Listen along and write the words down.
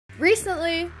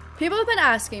Recently, people have been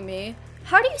asking me,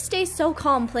 how do you stay so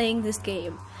calm playing this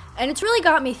game? And it's really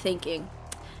got me thinking.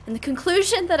 And the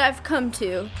conclusion that I've come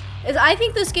to is I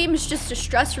think this game is just a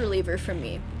stress reliever for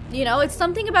me. You know, it's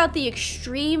something about the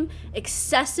extreme,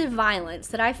 excessive violence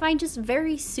that I find just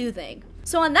very soothing.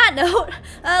 So on that note,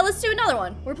 let's do another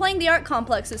one. We're playing the art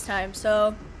complex this time,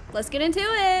 so let's get into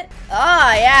it.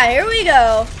 Ah, yeah, here we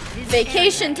go.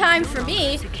 Vacation time for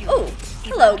me. Oh,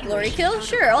 hello, Glory Kill.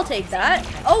 Sure, I'll take that.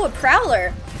 Oh, a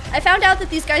Prowler. I found out that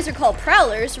these guys are called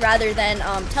Prowlers rather than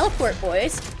Teleport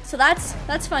Boys, so that's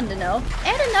fun to know.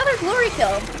 And another Glory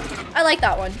Kill. I like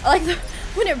that one. I like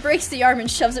when it breaks the arm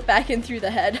and shoves it back in through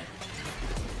the head.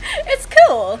 It's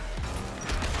cool.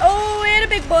 Oh, and a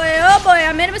big boy. Oh boy,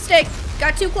 I made a mistake.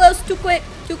 Got too close, too quick.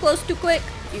 Too close, too quick.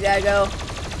 You gotta go.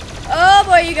 Oh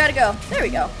boy, you gotta go. There we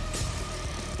go.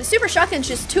 The super shotgun's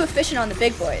just too efficient on the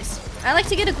big boys. I like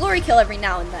to get a glory kill every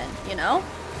now and then, you know?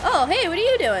 Oh, hey, what are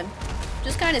you doing?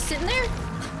 Just kind of sitting there?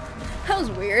 That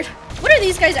was weird. What are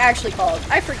these guys actually called?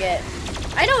 I forget.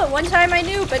 I know at one time I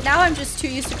knew, but now I'm just too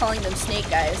used to calling them snake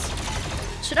guys.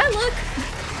 Should I look?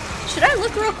 Should I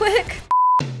look real quick?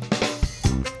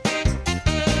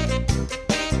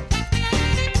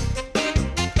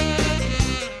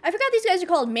 I forgot these guys are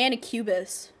called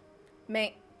Manicubus.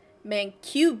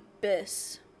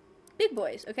 Mancubus. Big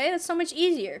boys, okay? That's so much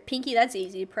easier. Pinky, that's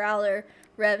easy. Prowler,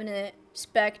 Revenant,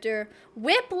 Spectre,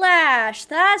 Whiplash.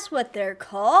 That's what they're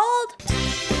called.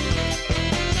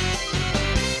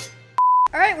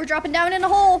 Alright, we're dropping down in a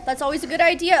hole. That's always a good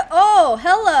idea. Oh,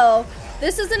 hello.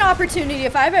 This is an opportunity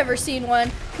if I've ever seen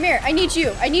one. Come here, I need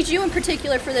you. I need you in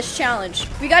particular for this challenge.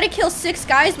 We gotta kill 6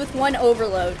 guys with 1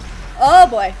 overload. Oh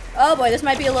boy, this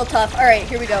might be a little tough. All right,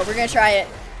 here we go. We're gonna try it.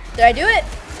 Did I do it?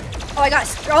 Oh, I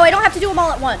don't have to do them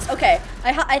all at once. Okay,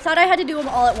 I thought I had to do them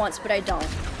all at once, but I don't.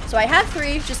 So I have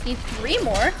 3, just need 3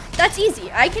 more. That's easy,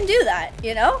 I can do that,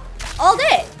 you know? All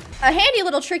day. A handy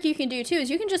little trick you can do too is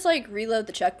you can just like reload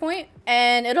the checkpoint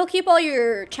and it'll keep all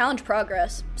your challenge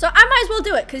progress. So I might as well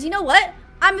do it, because you know what?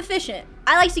 I'm efficient.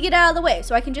 I like to get out of the way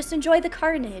so I can just enjoy the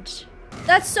carnage.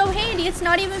 That's so handy, it's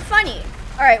not even funny.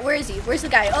 All right, where is he? Where's the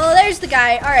guy? Oh, there's the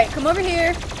guy. All right, come over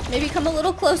here. Maybe come a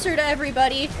little closer to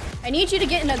everybody. I need you to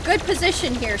get in a good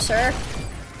position here, sir.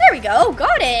 There we go,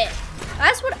 got it.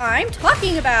 That's what I'm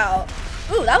talking about.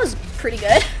 Ooh, that was pretty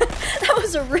good. That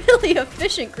was a really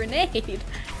efficient grenade.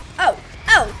 Oh,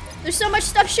 there's so much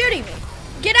stuff shooting me.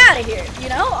 Get out of here, you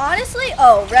know, honestly.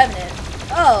 Oh, Revenant.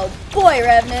 Oh, boy,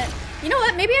 Revenant. You know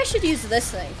what, maybe I should use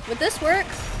this thing. Would this work?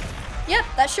 Yep,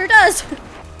 that sure does.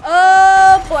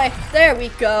 Oh boy, there we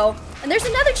go. And there's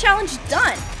another challenge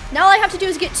done. Now all I have to do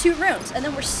is get 2 runes, and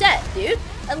then we're set, dude.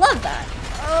 I love that.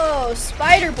 Oh,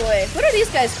 Spider Boy. What are these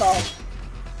guys called?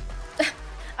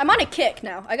 I'm on a kick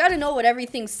now. I gotta know what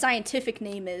everything's scientific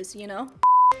name is, you know?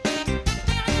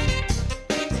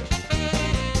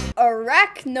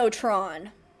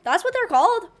 Arachnotron. That's what they're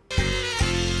called?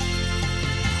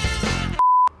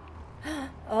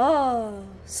 Oh,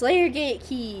 Slayer Gate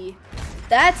key.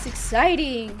 That's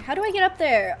exciting. How do I get up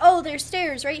there? Oh, there's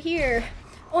stairs right here.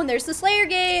 Oh, and there's the Slayer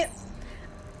Gate.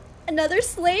 Another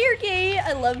Slayer Gate.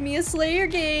 I love me a Slayer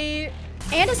Gate.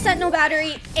 And a Sentinel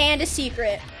battery and a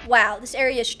secret. Wow, this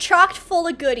area is chocked full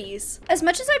of goodies. As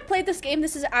much as I've played this game,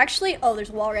 this is actually, oh, there's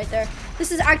a wall right there.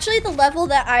 This is actually the level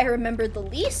that I remember the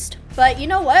least. But you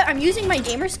know what? I'm using my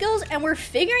gamer skills and we're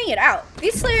figuring it out.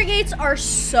 These Slayer Gates are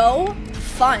so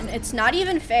fun. It's not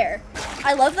even fair.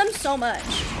 I love them so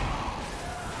much.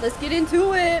 Let's get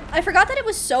into it. I forgot that it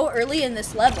was so early in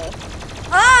this level.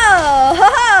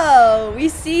 Oh, we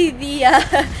see the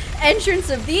entrance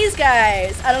of these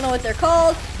guys. I don't know what they're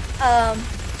called,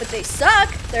 but they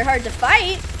suck. They're hard to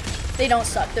fight. They don't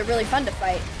suck. They're really fun to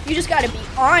fight. You just gotta be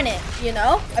on it, you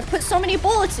know? I put so many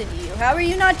bullets into you. How are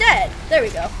you not dead? There we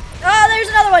go. Oh, there's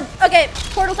another one. Okay,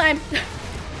 portal time.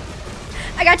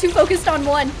 I got too focused on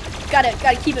one. Gotta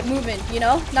keep it moving, you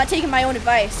know? Not taking my own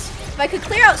advice. If I could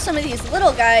clear out some of these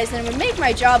little guys, then it would make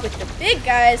my job with the big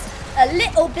guys a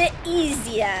little bit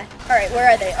easier. All right, where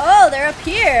are they? Oh, they're up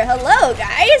here. Hello,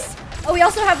 guys. Oh, we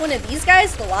also have one of these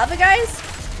guys, the lava guys.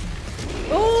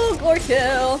 Oh, glory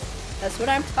kill. That's what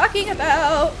I'm talking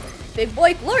about. Big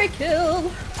boy glory kill.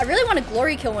 I really want to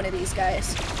glory kill one of these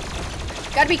guys.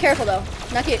 Gotta be careful, though.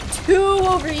 Not get too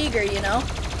overeager, you know?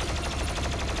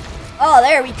 Oh,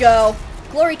 there we go.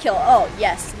 Glory kill. Oh,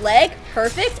 yes. Leg,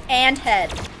 perfect, and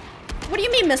head. What do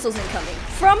you mean missiles incoming?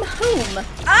 From whom?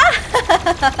 Oh,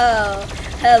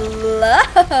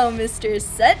 hello, Mr.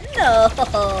 Sentinel.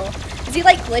 Is he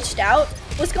like glitched out?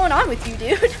 What's going on with you,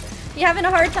 dude? You having a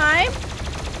hard time?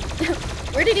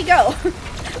 Where did he go?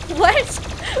 What?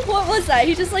 What was that?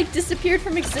 He just like disappeared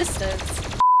from existence.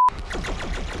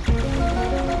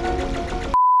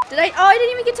 Oh, I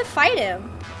didn't even get to fight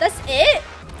him. That's it?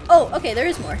 Oh, okay, there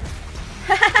is more.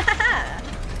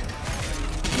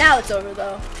 Now it's over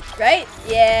though, right?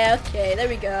 Yeah, okay, there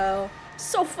we go.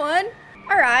 So fun.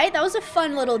 All right, that was a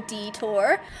fun little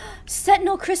detour.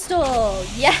 Sentinel Crystal,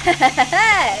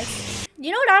 yes.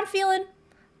 You know what I'm feeling?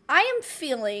 I am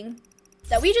feeling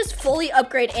that we just fully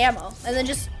upgrade ammo and then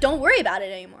just don't worry about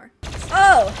it anymore.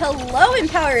 Oh, hello,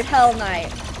 Empowered Hell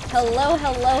Knight. Hello,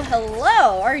 hello,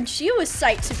 hello. Aren't you a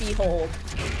sight to behold?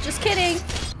 Just kidding.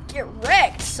 Get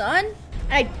wrecked, son.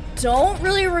 I don't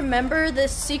really remember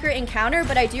this secret encounter,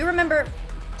 but I do remember...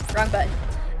 Wrong button.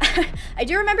 I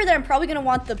do remember that I'm probably going to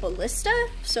want the ballista,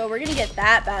 so we're going to get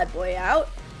that bad boy out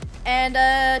and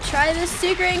try this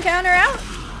secret encounter out.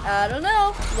 I don't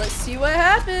know. Let's see what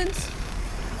happens.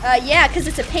 Yeah, because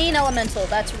it's a pain elemental.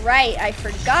 That's right. I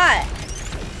forgot.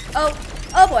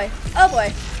 Oh boy. Oh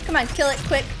boy. Come on, kill it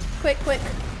quick, quick, quick.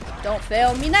 Don't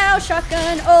fail me now,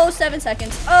 shotgun. Oh, 7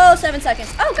 seconds. Oh, 7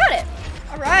 seconds. Oh, got it.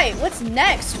 All right, what's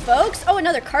next, folks? Oh,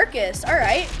 another carcass. All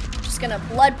right, just gonna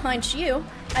blood punch you.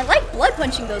 I like blood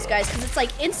punching those guys because it's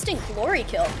like instant glory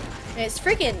kill. And it's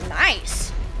freaking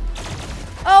nice.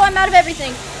 Oh, I'm out of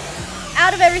everything.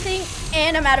 Out of everything,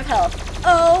 and I'm out of health.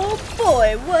 Oh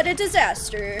boy, what a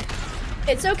disaster.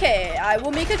 It's okay, I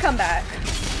will make a comeback.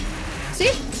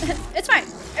 See? It's fine.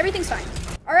 Everything's fine.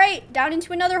 All right, down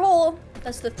into another hole.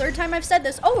 That's the 3rd time I've said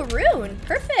this. Oh, a rune.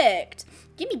 Perfect.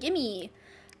 Gimme, gimme.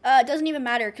 It doesn't even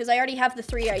matter because I already have the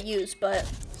 3 I used, but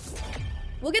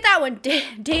we'll get that one.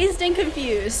 Dazed and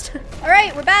confused. All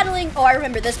right, we're battling. Oh, I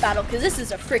remember this battle because this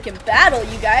is a freaking battle,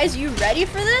 you guys. You ready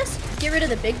for this? Get rid of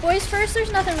the big boys first.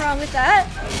 There's nothing wrong with that.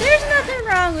 There's nothing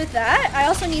wrong with that. I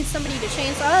also need somebody to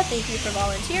chainsaw. Thank you for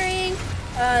volunteering.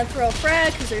 Throw a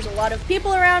frag because there's a lot of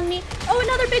people around me. Oh,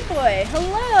 another big boy.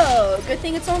 Hello. Good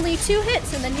thing it's only 2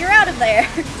 hits and then you're out of there.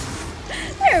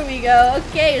 There we go.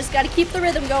 Okay, just got to keep the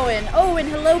rhythm going. Oh, and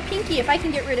hello, Pinky. If I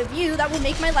can get rid of you, that will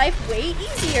make my life way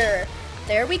easier.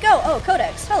 There we go. Oh,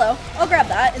 Codex. Hello. I'll grab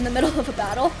that in the middle of a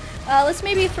battle. Let's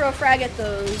maybe throw a frag at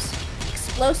those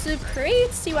explosive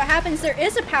crates. See what happens. There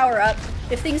is a power-up.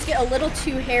 If things get a little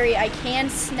too hairy, I can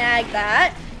snag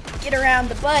that. Get around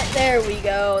the butt. There we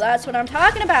go. That's what I'm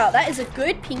talking about. That is a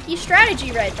good Pinky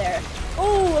strategy right there.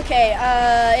 Oh, okay.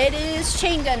 It is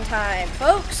chain gun time,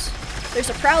 folks. There's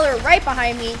a prowler right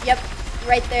behind me. Yep,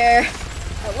 right there.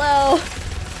 Hello.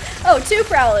 Oh, 2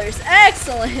 prowlers.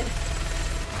 Excellent.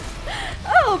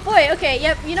 Oh boy. Okay.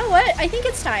 Yep. You know what? I think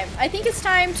it's time. I think it's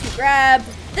time to grab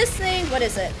this thing. What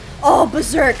is it? Oh,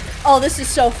 Berserk. Oh, this is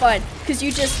so fun because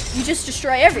you just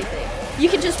destroy everything. You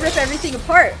can just rip everything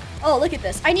apart. Oh, look at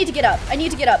this. I need to get up. I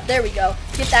need to get up. There we go.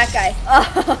 Get that guy.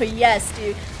 Oh, yes,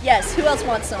 dude. Yes. Who else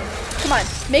wants some? Come on.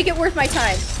 Make it worth my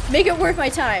time. Make it worth my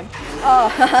time.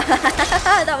 Oh,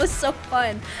 that was so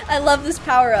fun. I love this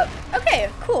power-up.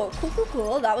 Okay, cool. Cool, cool,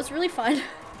 cool. That was really fun.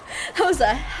 That was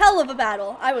a hell of a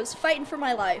battle. I was fighting for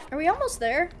my life. Are we almost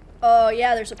there? Oh,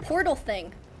 yeah, there's a portal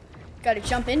thing. Gotta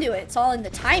jump into it. It's all in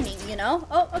the timing, you know?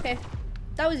 Oh, okay.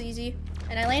 That was easy.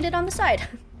 And I landed on the side.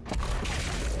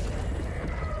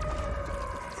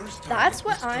 That's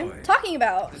what I'm talking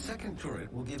about. The second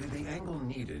turret will give you the angle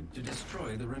needed to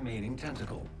destroy the remaining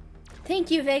tentacle. Thank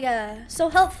you, Vega. So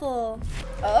helpful.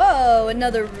 Oh,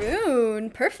 another rune.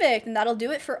 Perfect. And that'll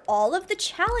do it for all of the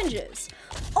challenges.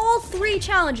 All 3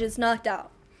 challenges knocked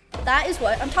out. That is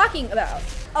what I'm talking about.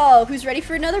 Oh, who's ready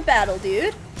for another battle,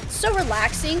 dude? So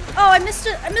relaxing. Oh, I missed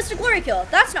a glory kill.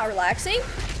 That's not relaxing.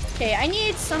 Okay, I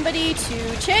need somebody to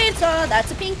chainsaw.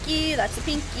 That's a Pinky. That's a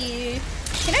Pinky.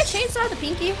 Can I chainsaw the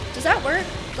Pinky? Does that work?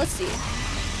 Let's see.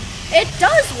 It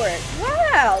does work.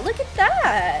 Wow, look at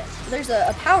that. There's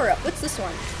a power-up. What's this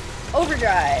one?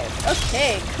 Overdrive.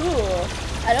 Okay, cool.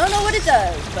 I don't know what it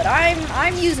does, but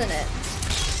I'm using it.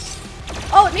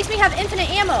 Oh, it makes me have infinite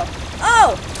ammo.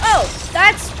 Oh,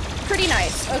 that's pretty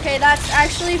nice. Okay, that's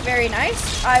actually very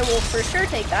nice. I will for sure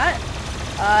take that.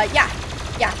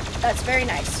 Yeah, that's very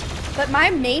nice. But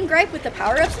my main gripe with the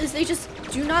power-ups is they just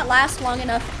do not last long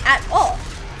enough at all.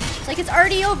 It's like it's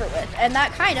already over with, and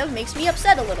that kind of makes me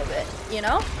upset a little bit, you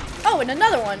know? Oh, and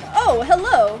another one. Oh,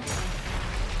 hello.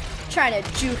 Trying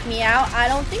to juke me out. I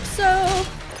don't think so.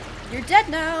 You're dead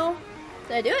now.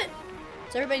 Did I do it?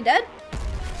 Is everybody dead?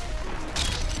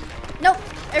 Nope.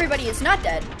 Everybody is not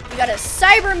dead. We got a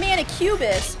Cyber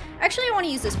Manicubus. Actually, I want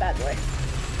to use this bad boy.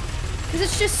 Because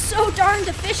it's just so darn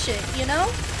efficient, you know?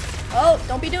 Oh,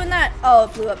 don't be doing that. Oh,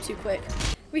 it blew up too quick.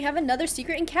 We have another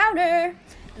secret encounter.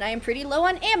 And I am pretty low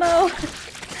on ammo.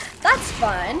 That's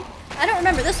fun. I don't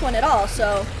remember this one at all,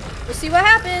 so we'll see what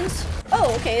happens.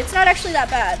 Oh, okay, it's not actually that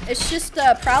bad. It's just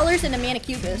prowlers and a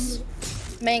Manicubus.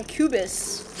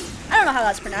 Mancubus. I don't know how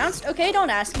that's pronounced. Okay, don't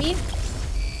ask me.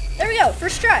 There we go,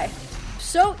 first try.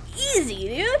 So easy,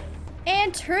 dude.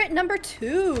 And turret number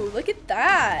 2. Look at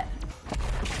that.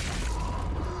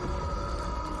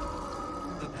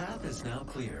 The path is now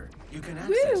clear. You can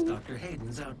access Woo. Dr.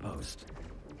 Hayden's outpost.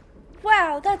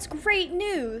 Wow, that's great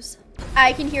news.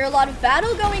 I can hear a lot of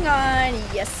battle going on.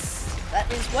 Yes,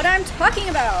 that is what I'm talking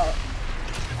about.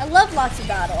 I love lots of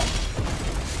battle.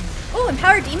 Oh,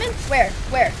 empowered demon? Where?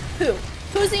 Who?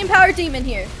 Who's the empowered demon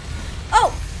here?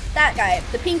 Oh, that guy,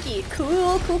 the Pinky.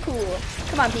 Cool.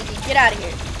 Come on, Pinky, get out of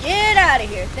here. Get out of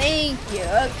here. Thank you.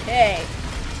 Okay.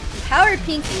 Empowered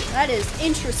Pinky. That is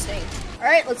interesting. All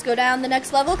right, let's go down the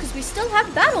next level because we still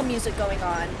have battle music going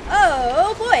on.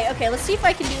 Oh boy. Okay, let's see if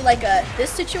I can do like this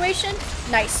situation.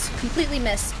 Nice. Completely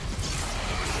missed.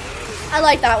 I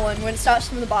like that one when it starts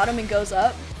from the bottom and goes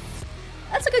up.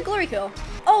 That's a good glory kill.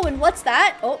 Oh, and what's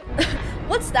that? Oh,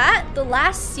 what's that? The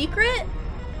last secret?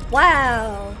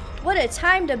 Wow. What a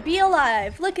time to be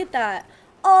alive. Look at that.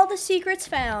 All the secrets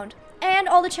found and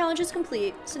all the challenges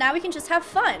complete. So now we can just have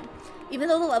fun, even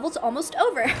though the level's almost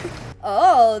over.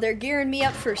 Oh, they're gearing me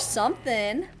up for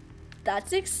something.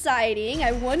 That's exciting.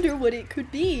 I wonder what it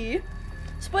could be.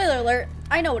 Spoiler alert,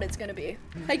 I know what it's gonna be.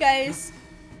 Hi guys.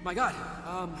 My God,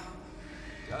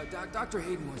 Dr.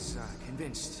 Hayden was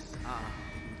convinced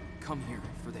come here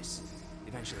for this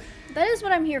eventually. That is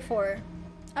what I'm here for.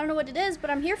 I don't know what it is, but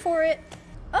I'm here for it.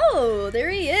 Oh, there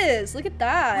he is. Look at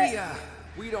that.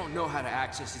 We don't know how to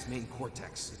access his main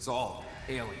cortex. It's all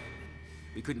alien.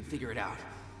 We couldn't figure it out.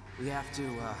 We have to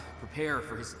prepare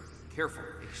for his careful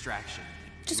extraction.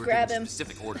 Just grab him.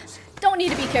 Specific orders. Don't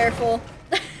need to be careful.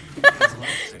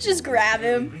 Just grab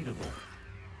him.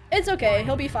 It's okay.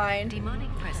 He'll be fine. Demonic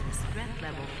presence threat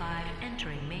level 5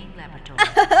 entering main laboratory.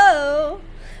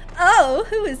 Oh,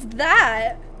 who is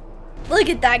that? Look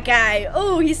at that guy.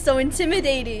 Oh, he's so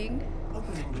intimidating.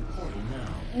 Opening the portal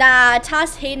now. Nah,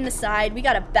 toss Hayden aside. We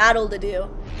got a battle to do.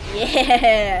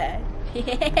 Yeah.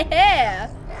 Yeah.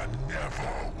 Never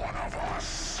one of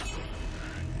us.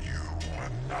 You were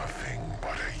nothing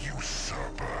but a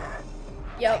usurper.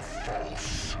 Yep.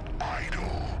 False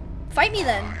idol. Fight me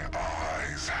then. My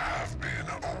eyes have been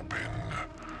opened.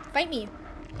 Fight me.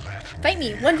 Let Fight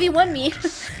me. 1v1 me.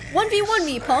 1v1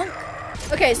 me, punk.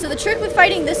 Okay, so the trick with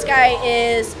fighting this guy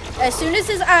is as soon as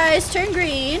his eyes turn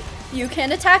green, you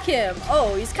can attack him.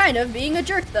 Oh, he's kind of being a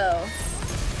jerk though.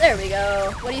 There we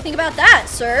go. What do you think about that,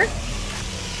 sir?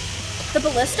 The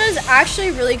ballista is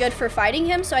actually really good for fighting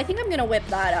him, so I think I'm gonna whip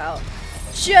that out.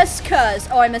 Just cuz.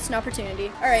 Oh, I missed an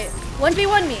opportunity. Alright,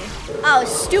 1v1 me. Oh,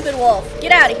 stupid wolf.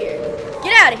 Get out of here.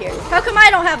 Get out of here. How come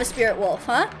I don't have a spirit wolf,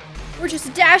 huh? We're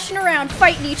just dashing around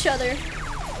fighting each other.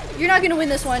 You're not gonna win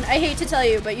this one. I hate to tell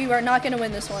you, but you are not gonna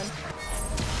win this one.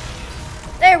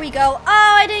 There we go. Oh,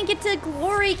 I didn't get to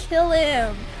glory kill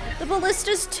him. The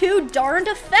ballista's too darned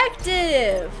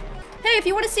effective. Hey, if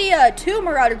you want to see 2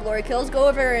 Marauder glory kills, go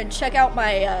over and check out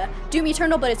my Doom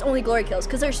Eternal, but it's only glory kills,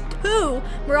 because there's 2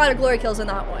 Marauder glory kills in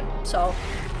that one. So,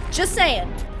 just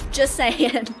saying. Just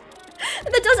saying.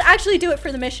 That does actually do it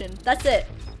for the mission. That's it.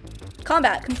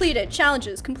 Combat completed.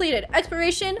 Challenges completed.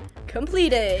 Exploration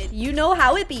completed. You know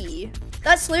how it be.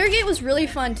 That Slayer Gate was really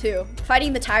fun too.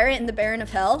 Fighting the Tyrant and the Baron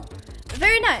of Hell.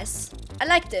 Very nice. I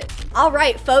liked it. All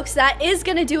right, folks, that is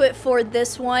gonna do it for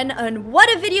this one. And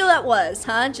what a video that was,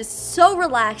 huh? Just so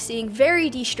relaxing, very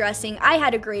de-stressing. I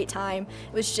had a great time.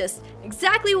 It was just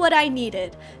exactly what I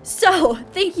needed. So,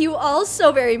 thank you all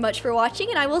so very much for watching,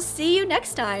 and I will see you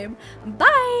next time.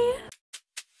 Bye!